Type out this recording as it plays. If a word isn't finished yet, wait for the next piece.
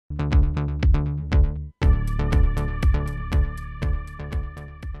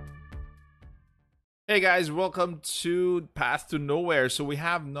Hey guys, welcome to Path to Nowhere. So we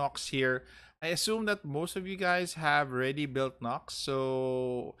have Nox here. I assume that most of you guys have already built Nox.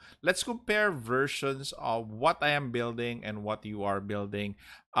 So let's compare versions of what I am building and what you are building.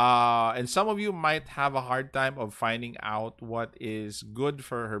 And some of you might have a hard time of finding out what is good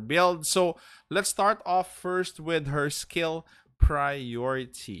for her build. So let's start off first with her skill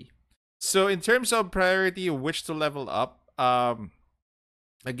priority. So in terms of priority, which to level up,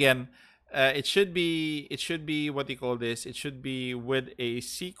 again, it should be what do you call this, it should be with a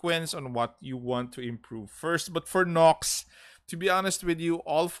sequence on what you want to improve first. But for Nox, to be honest with you,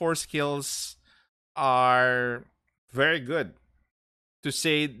 all four skills are very good, to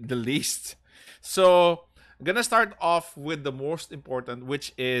say the least. So I'm gonna start off with the most important,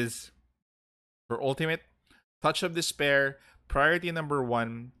 which is her ultimate, Touch of Despair, priority number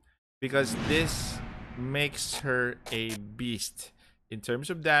one, because this makes her a beast in terms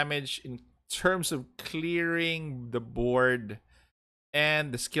of damage, in terms of clearing the board,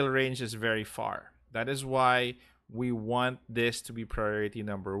 and the skill range is very far. That is why we want this to be priority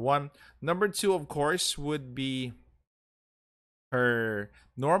number one. Number two, of course, would be her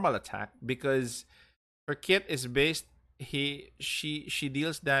normal attack, because her kit is based she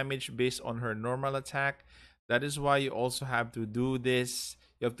deals damage based on her normal attack. That is why you also have to do this.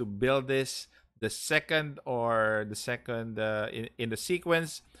 You have to build this the second in the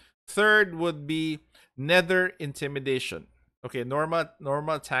sequence. Third would be Nether Intimidation. Okay,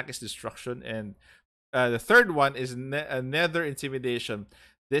 normal attack is destruction, and the third one is Nether Intimidation.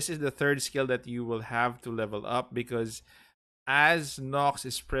 This is the third skill that you will have to level up, because as Nox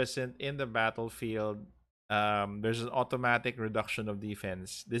is present in the battlefield, there's an automatic reduction of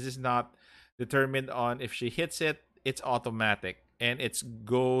defense. This is not determined on if she hits it, it's automatic. And it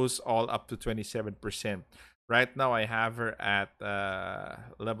goes all up to 27%. Right now, I have her at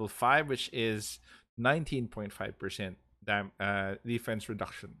level 5, which is 19.5% defense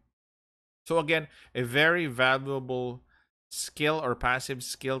reduction. So, again, a very valuable skill or passive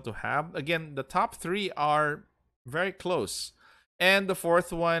skill to have. Again, the top three are very close. And the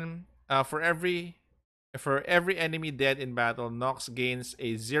fourth one, for every enemy dead in battle, Nox gains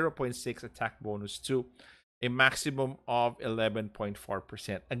a zero point 0.6 attack bonus to a maximum of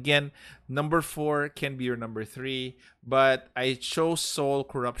 11.4%. Again, number 4 can be your number 3, but I chose Soul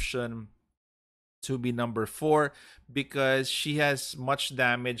Corruption to be number 4 because she has much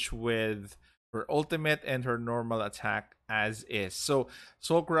damage with her ultimate and her normal attack as is. So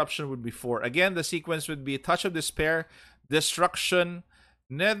Soul Corruption would be 4. Again, the sequence would be Touch of Despair, Destruction,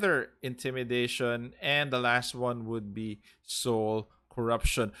 Nether Intimidation, and the last one would be Soul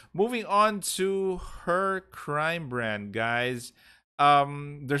Corruption. Moving on to her Crimebrand, guys.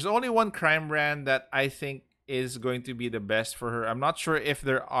 There's only one Crimebrand that I think is going to be the best for her. I'm not sure if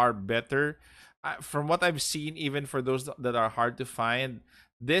there are better. From what I've seen, even for those that are hard to find,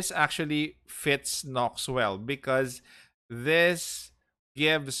 this actually fits Nox well, because this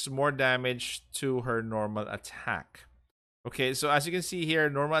gives more damage to her normal attack. Okay, so as you can see here,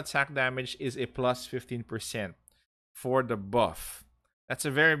 normal attack damage is a plus 15% for the buff. That's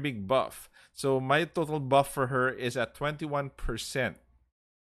a very big buff. So my total buff for her is at 21%.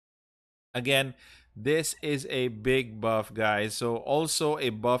 Again, this is a big buff, guys. So also a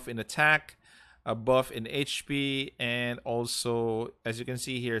buff in attack, a buff in HP, and also, as you can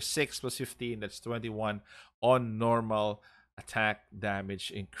see here, 6 plus 15, that's 21 on normal attack damage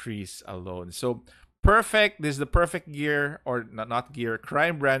increase alone. So perfect. This is the perfect gear, or not gear,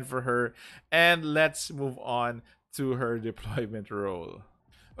 Crimebrand for her. And let's move on to her deployment role.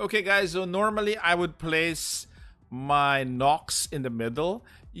 Okay, guys, so normally I would place my Nox in the middle.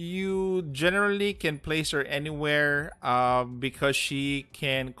 You generally can place her anywhere because she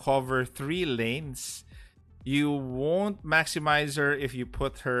can cover 3 lanes. You won't maximize her if you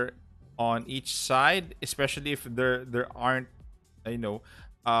put her on each side, especially if there aren't, you know,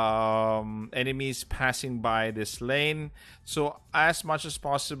 enemies passing by this lane. So as much as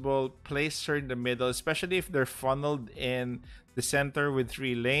possible, place her in the middle, especially if they're funneled in the center with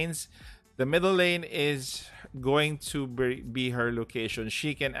 3 lanes. The middle lane is going to be her location.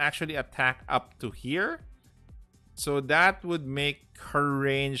 She can actually attack up to here, so that would make her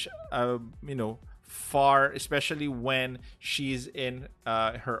range far, especially when she's in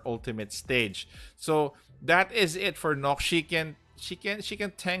her ultimate stage. So that is it for Nox. She can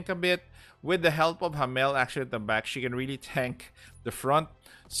tank a bit with the help of Hamel. Actually, at the back, she can really tank the front.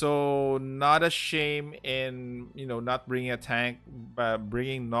 So not a shame in not bringing a tank, but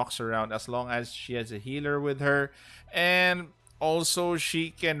bringing Nox around, as long as she has a healer with her. And also she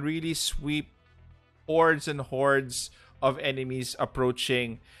can really sweep hordes and hordes of enemies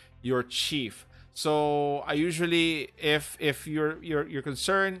approaching your chief. So I usually, if your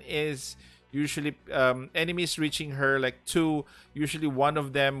concern is usually enemies reaching her like two, usually one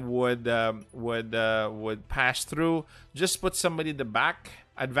of them would pass through. Just put somebody in the back,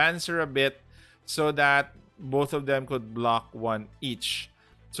 advance her a bit, so that both of them could block one each.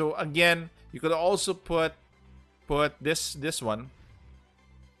 So again, you could also put this one.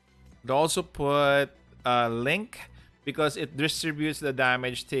 You could also put a link because it distributes the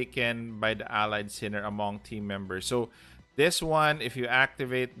damage taken by the allied sinner among team members. So this one, if you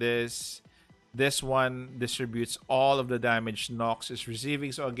activate this one distributes all of the damage Nox is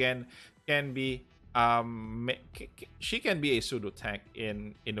receiving. So again, can be she can be a pseudo tank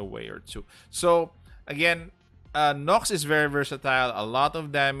in a way or two. So again, Nox is very versatile. A lot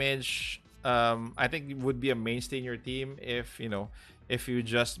of damage. I think it would be a mainstay in your team if if you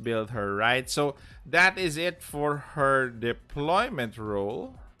just build her right. So that is it for her deployment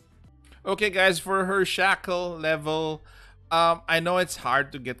role. Okay, guys, for her shackle level, I know it's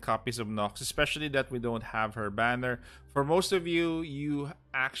hard to get copies of Nox, especially that we don't have her banner. For most of you, you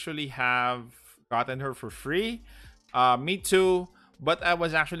actually have gotten her for free. Me too, but I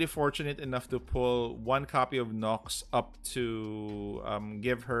was actually fortunate enough to pull one copy of Nox up to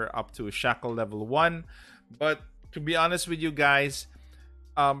give her up to shackle level 1. But to be honest with you guys,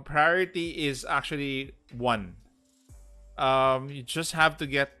 priority is actually 1. You just have to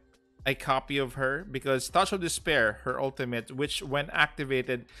get a copy of her because Touch of Despair, her ultimate, which when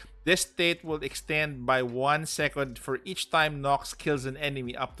activated, this state will extend by 1 second for each time Nox kills an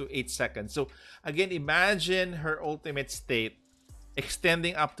enemy up to 8 seconds. So again, imagine her ultimate state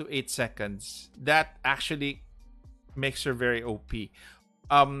extending up to 8 seconds. That actually makes her very OP.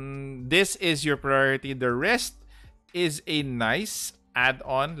 This is your priority. The rest is a nice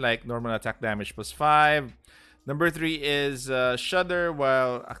add-on like normal attack damage plus 5. Number 3 is Shudder.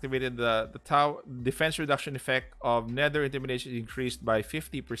 While activated, the defense reduction effect of Nether Intimidation is increased by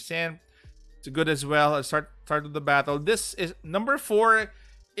 50%. It's good as well. Start of the battle. This is number 4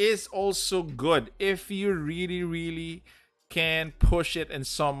 is also good if you really can push it and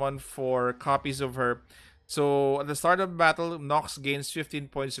summon for copies of her. So at the start of battle, Nox gains 15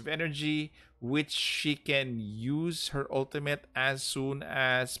 points of energy, which she can use her ultimate as soon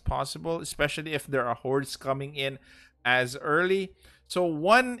as possible, especially if there are hordes coming in as early. So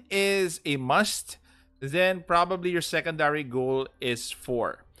 1 is a must. Then probably your secondary goal is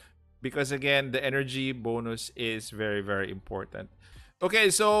 4. Because again, the energy bonus is very important.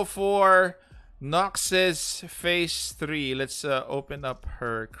 Okay, so for Nox's phase 3, let's open up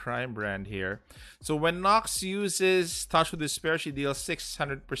her Crimebrand here. So when Nox uses Touch of Despair, she deals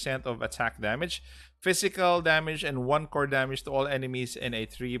 600% of attack damage, physical damage, and 1 core damage to all enemies in a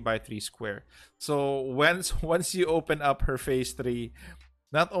 3x3 square. So once you open up her phase 3,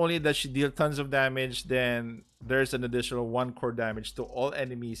 not only does she deal tons of damage, then there's an additional 1 core damage to all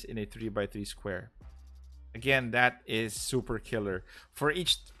enemies in a 3x3 square. Again, that is super killer. For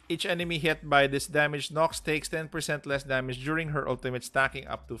each enemy hit by this damage, Nox takes 10% less damage during her ultimate, stacking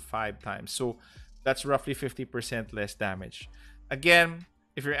up to 5 times. So that's roughly 50% less damage. Again,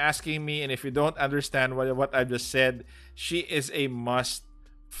 if you're asking me and if you don't understand what I just said, she is a must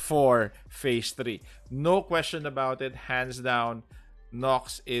for phase 3. No question about it, hands down,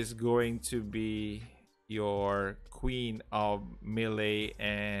 Nox is going to be your queen of melee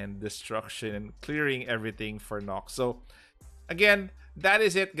and destruction and clearing everything for Nox. So again, that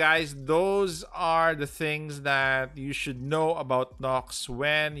is it, guys. Those are the things that you should know about Nox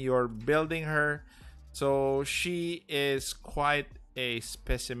when you're building her. So she is quite a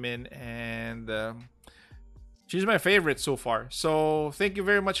specimen, and she's my favorite so far. So thank you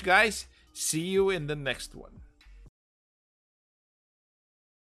very much, guys. See you in the next one.